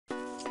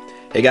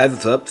Hey guys,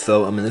 what's up?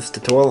 So in this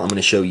tutorial, I'm going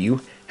to show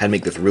you how to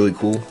make this really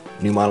cool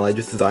new model I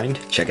just designed.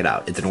 Check it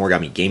out. It's an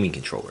Origami gaming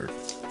controller.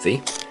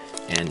 See?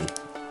 And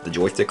the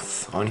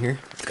joysticks on here,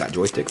 it's got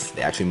joysticks.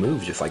 They actually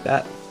move just like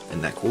that.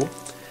 Isn't that cool?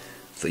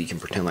 So you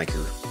can pretend like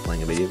you're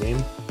playing a video game.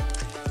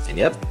 And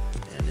yep,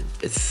 and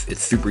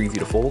it's super easy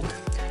to fold.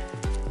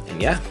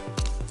 And yeah.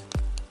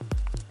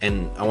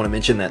 And I want to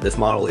mention that this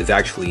model is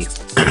actually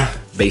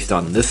based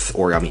on this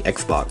Origami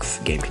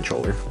Xbox game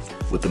controller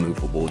with the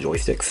movable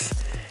joysticks.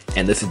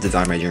 And this is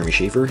designed by Jeremy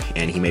Schaefer,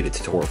 and he made a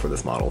tutorial for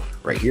this model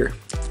right here.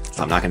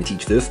 So I'm not going to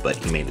teach this, but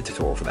he made a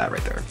tutorial for that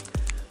right there.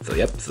 So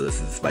yep, so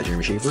this is by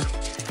Jeremy Schaefer,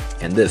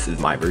 and this is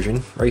my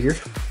version right here.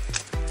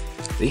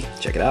 See,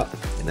 check it out.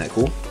 Isn't that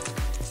cool?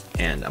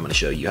 And I'm going to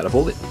show you how to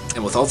fold it.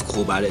 And what's also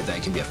cool about it is that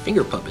it can be a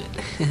finger puppet.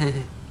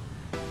 Isn't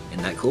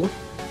that cool?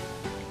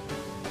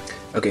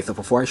 Okay, so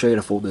before I show you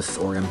how to fold this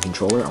Origami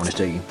controller, I want to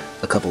show you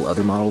a couple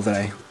other models that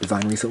I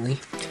designed recently.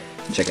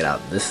 Check it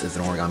out. This is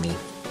an Origami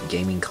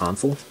gaming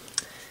console.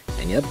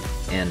 And yep,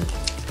 and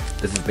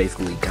this is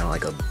basically kind of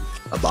like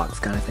a box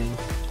kind of thing.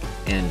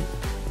 And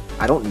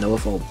I don't know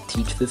if I'll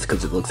teach this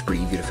because it looks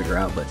pretty easy to figure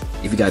out, but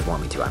if you guys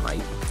want me to, I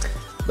might.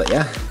 But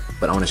yeah,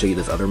 but I want to show you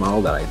this other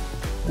model that I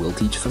will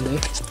teach someday.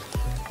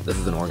 This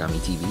is an Origami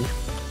TV,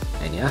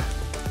 and yeah.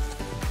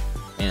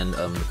 And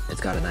it's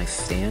got a nice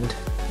stand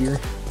here,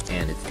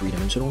 and it's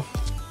three-dimensional.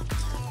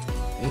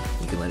 Okay,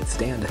 you can let it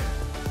stand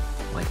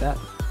like that.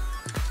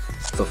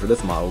 So for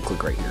this model,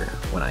 click right here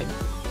when I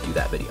do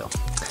that video.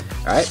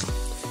 Alright,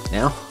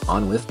 now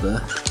on with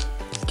the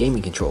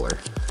gaming controller.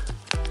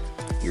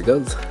 Here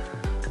goes.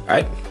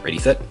 Alright, ready,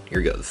 set,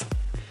 here goes.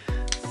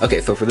 Okay,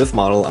 so for this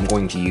model, I'm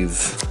going to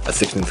use a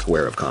 16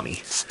 square of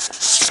Kami.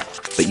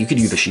 But you could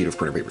use a sheet of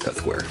printer paper cut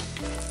square.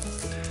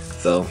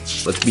 So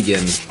let's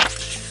begin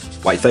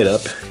white side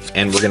up,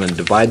 and we're going to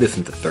divide this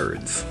into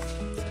thirds.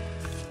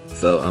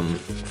 So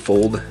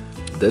fold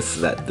this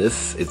so that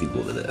this is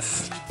equal to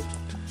this.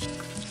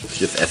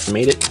 Just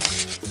estimate it.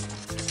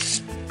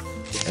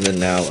 And then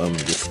now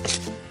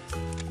just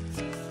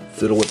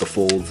fiddle with the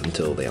folds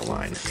until they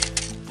align.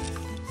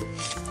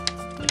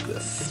 Like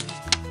this.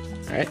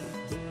 Alright?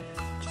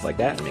 Just like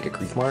that, and make a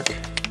crease mark.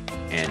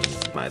 And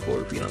you might as well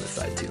repeat on this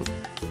side too.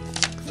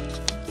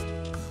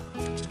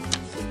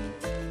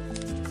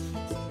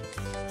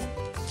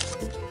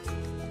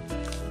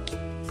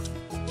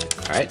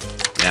 Alright,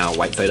 now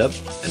white side up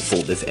and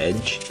fold this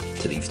edge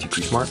to these two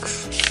crease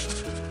marks.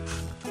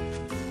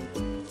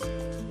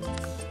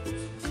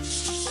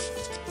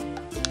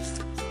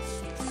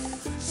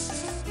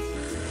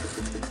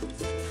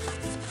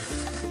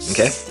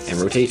 Okay, and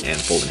rotate and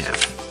fold in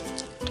half.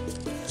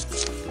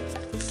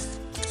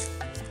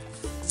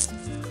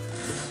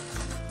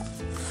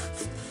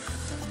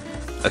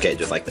 Okay,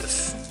 just like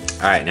this.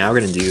 Alright, now what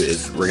we're going to do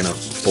is we're going to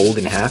fold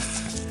in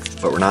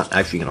half, but we're not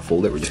actually going to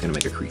fold it, we're just going to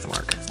make a crease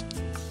mark.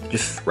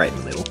 Just right in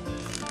the middle,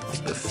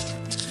 like this.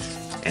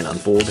 And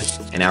unfold,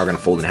 and now we're going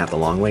to fold in half the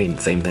long way, and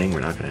same thing, we're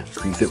not going to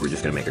crease it, we're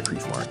just going to make a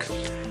crease mark.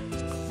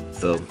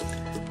 So,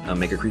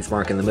 make a crease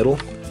mark in the middle,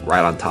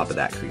 right on top of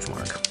that crease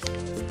mark.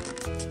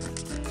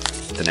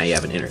 So now you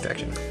have an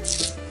intersection.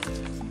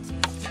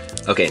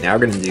 Okay, now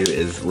what we're going to do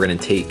is we're going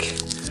to take,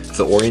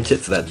 so orient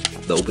it so that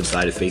the open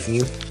side is facing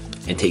you,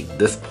 and take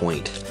this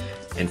point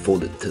and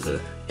fold it to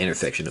the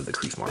intersection of the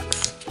crease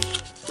marks.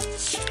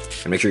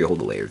 And make sure you hold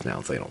the layers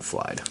down so they don't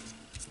slide.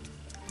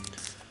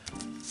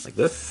 Like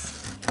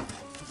this.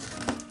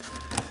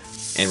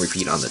 And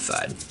repeat on this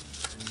side.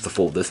 So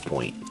fold this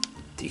point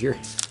to here.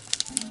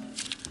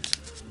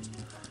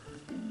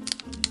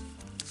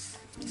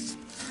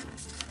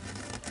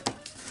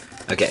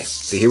 Okay,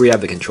 so here we have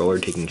the controller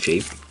taking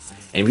shape.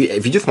 And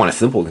if you just want a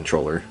simple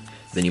controller,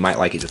 then you might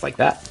like it just like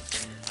that.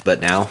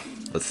 But now,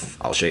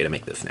 I'll show you to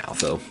make this now.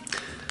 So,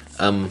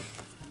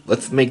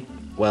 let's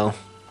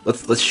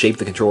shape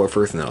the controller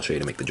first, and then I'll show you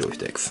to make the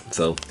joysticks.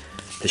 So,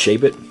 to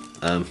shape it,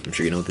 I'm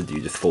sure you know what to do.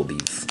 Just fold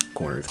these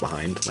corners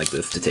behind like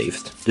this to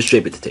taste. Just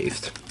shape it to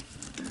taste.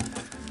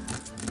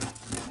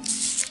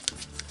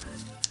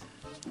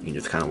 You can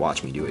just kind of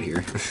watch me do it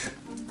here.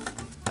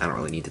 I don't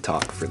really need to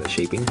talk for the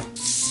shaping.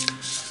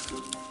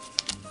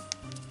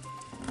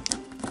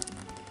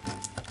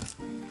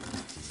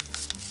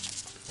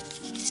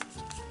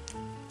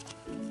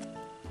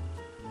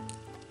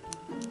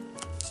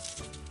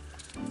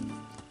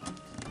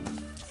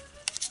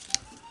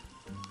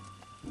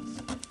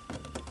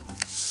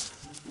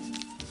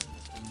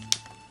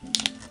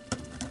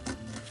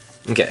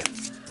 Okay,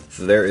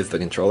 so there is the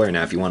controller.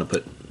 Now if you want to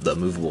put the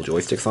movable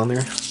joysticks on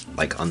there,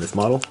 like on this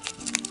model,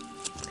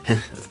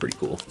 that's pretty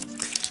cool.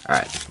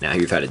 Alright, now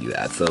here's how to do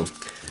that. So,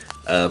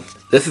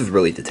 this is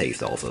really to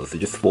taste also, so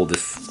just fold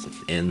this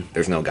in.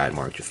 There's no guide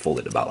mark, just fold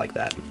it about like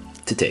that,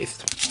 to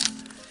taste.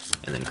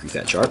 And then crease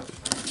that sharp,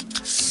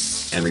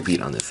 and repeat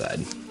on this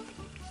side.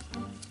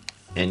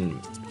 And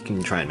you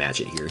can try and match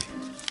it here.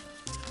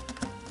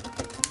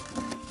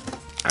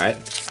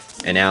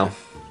 Alright, and now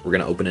we're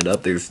going to open it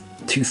up. There's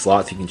two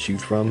slots you can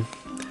choose from.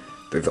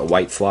 There's a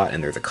white slot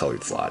and there's a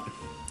colored slot.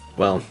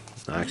 Well,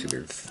 actually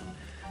there's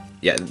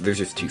Yeah, there's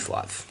just 2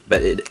 slots,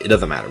 but it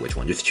doesn't matter which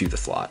one. Just choose a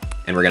slot,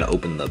 and we're gonna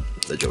open the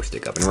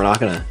joystick up, and we're not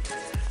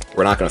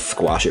gonna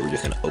squash it. We're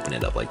just gonna open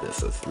it up like this,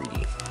 so it's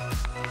 3D.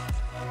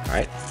 All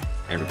right,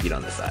 and repeat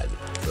on this side.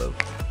 So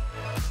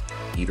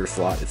either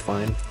slot is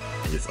fine,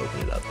 and just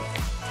open it up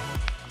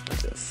like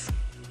this.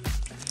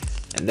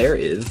 And there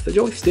is the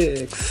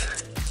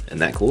joysticks. Isn't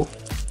that cool?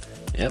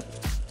 Yep.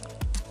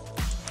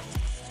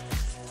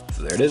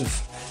 So there it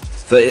is.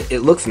 So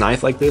it looks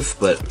nice like this,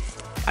 but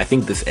I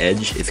think this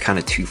edge is kind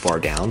of too far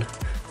down.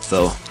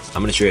 So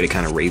I'm going to show you to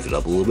kind of raise it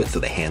up a little bit so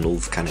the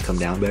handles kind of come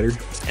down better,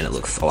 and it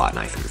looks a lot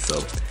nicer. So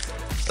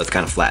let's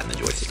kind of flatten the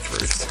joysticks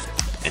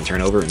first and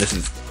turn over. And this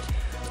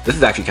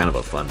is actually kind of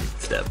a fun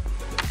step.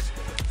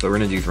 So what we're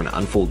going to do is we're going to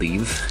unfold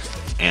these,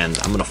 and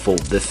I'm going to fold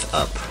this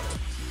up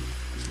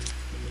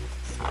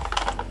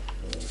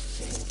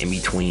in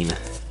between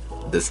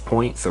this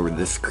point, so where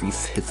this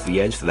crease hits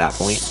the edge, so that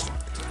point,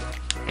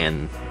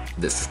 and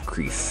this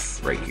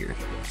crease right here.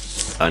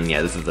 And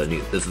yeah, this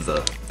is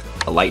a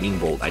lightning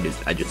bolt I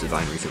just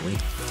designed recently,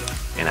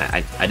 and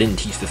I didn't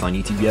teach this on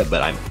YouTube yet,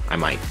 but I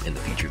might in the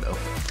future though.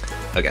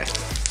 Okay,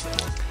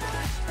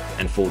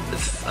 and fold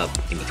this up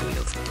in between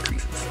those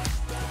creases.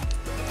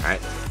 All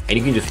right, and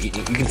you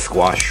can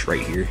squash right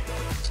here,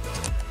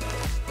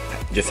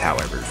 just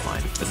however is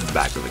fine. This is the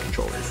back of the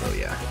controller, so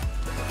yeah.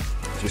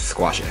 Just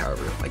squash it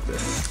however, like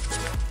this.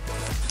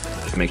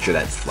 Just make sure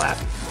that's flat.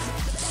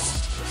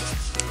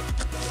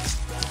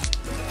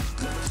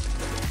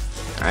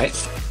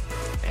 Alright,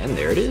 and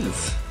there it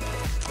is.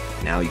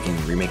 Now you can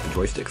remake the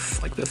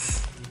joysticks like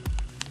this.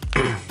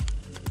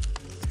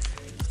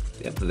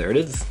 Yep, so there it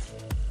is.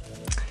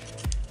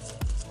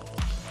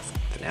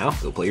 So now,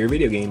 go play your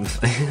video games.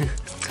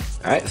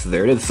 Alright, so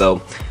there it is.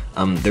 So,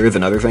 there is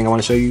another thing I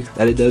want to show you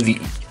that it does.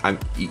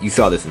 You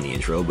saw this in the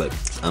intro, but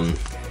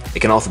it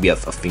can also be a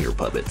finger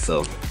puppet.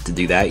 So to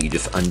do that, you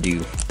just undo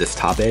this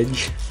top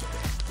edge,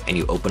 and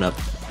you open up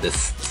this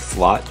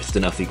slot just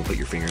enough so you can put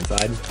your finger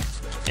inside,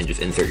 and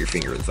just insert your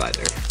finger inside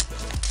there,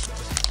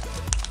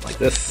 like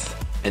this.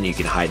 And you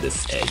can hide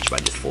this edge by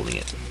just folding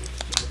it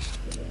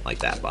like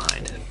that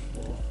behind.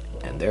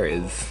 And there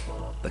is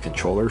the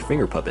controller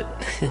finger puppet.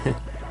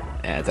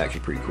 Yeah, it's actually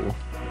pretty cool.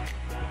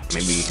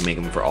 Maybe you can make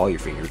them for all your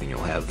fingers, and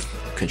you'll have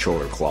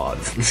controller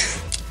claws.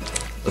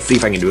 Let's see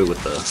if I can do it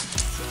with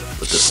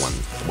this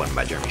one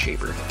by Jeremy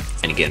Schaefer.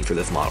 And again, for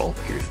this model,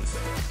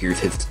 here's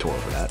his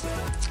tutorial for that.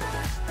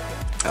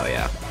 Oh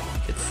yeah,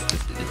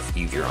 it's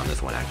easier on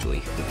this one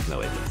actually. There's no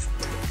edges.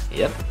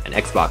 Yep, an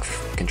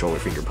Xbox controller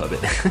finger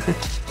puppet.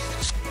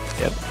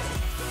 Yep.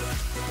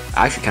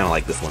 I actually kind of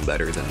like this one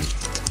better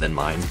than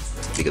mine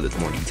because it's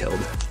more detailed.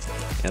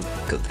 Yep,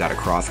 because it's got a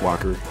cross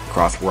rocker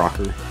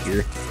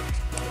here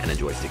and a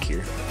joystick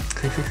here.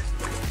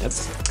 Yep.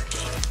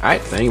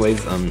 Alright, so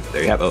anyways,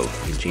 there you have. Oh,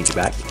 you can change it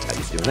back by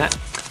just doing that.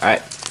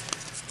 Alright,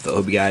 so I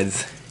hope you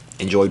guys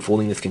enjoyed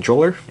folding this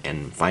controller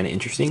and find it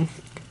interesting.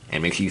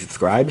 And make sure you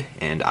subscribe,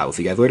 and I will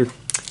see you guys later.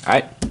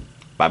 Alright,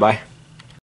 bye-bye.